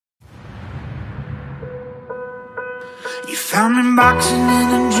You found me boxing in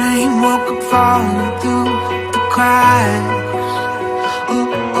a dream, woke up falling through the cracks. Oh,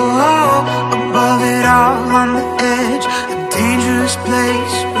 oh, oh, above it all on the edge, a dangerous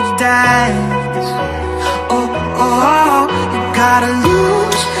place with dance. Oh, oh, oh, you gotta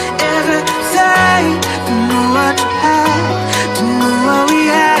lose everything to know what you